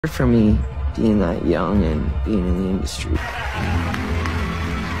For me, being that young and being in the industry. Wow!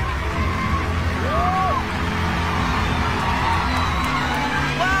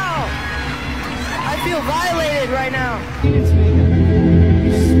 I feel violated right now. You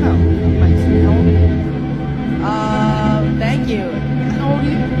smell like help. Thank you. How old are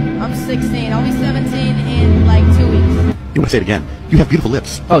you? I'm 16. I'll be 17 in like 2 weeks. You want to say it again? You have beautiful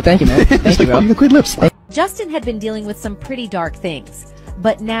lips. Oh, thank you, man. Thank you, bro. You have great lips. Justin had been dealing with some pretty dark things,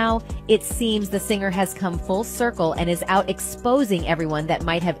 but now it seems the singer has come full circle and is out exposing everyone that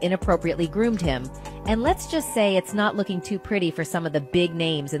might have inappropriately groomed him. And let's just say it's not looking too pretty for some of the big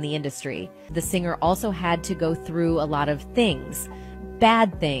names in the industry. The singer also had to go through a lot of things.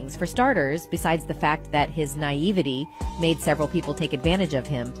 Bad things. For starters, besides the fact that his naivety made several people take advantage of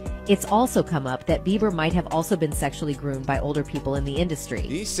him, it's also come up that Bieber might have also been sexually groomed by older people in the industry.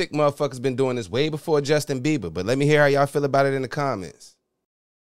 These sick motherfuckers been doing this way before Justin Bieber, but let me hear how y'all feel about it in the comments.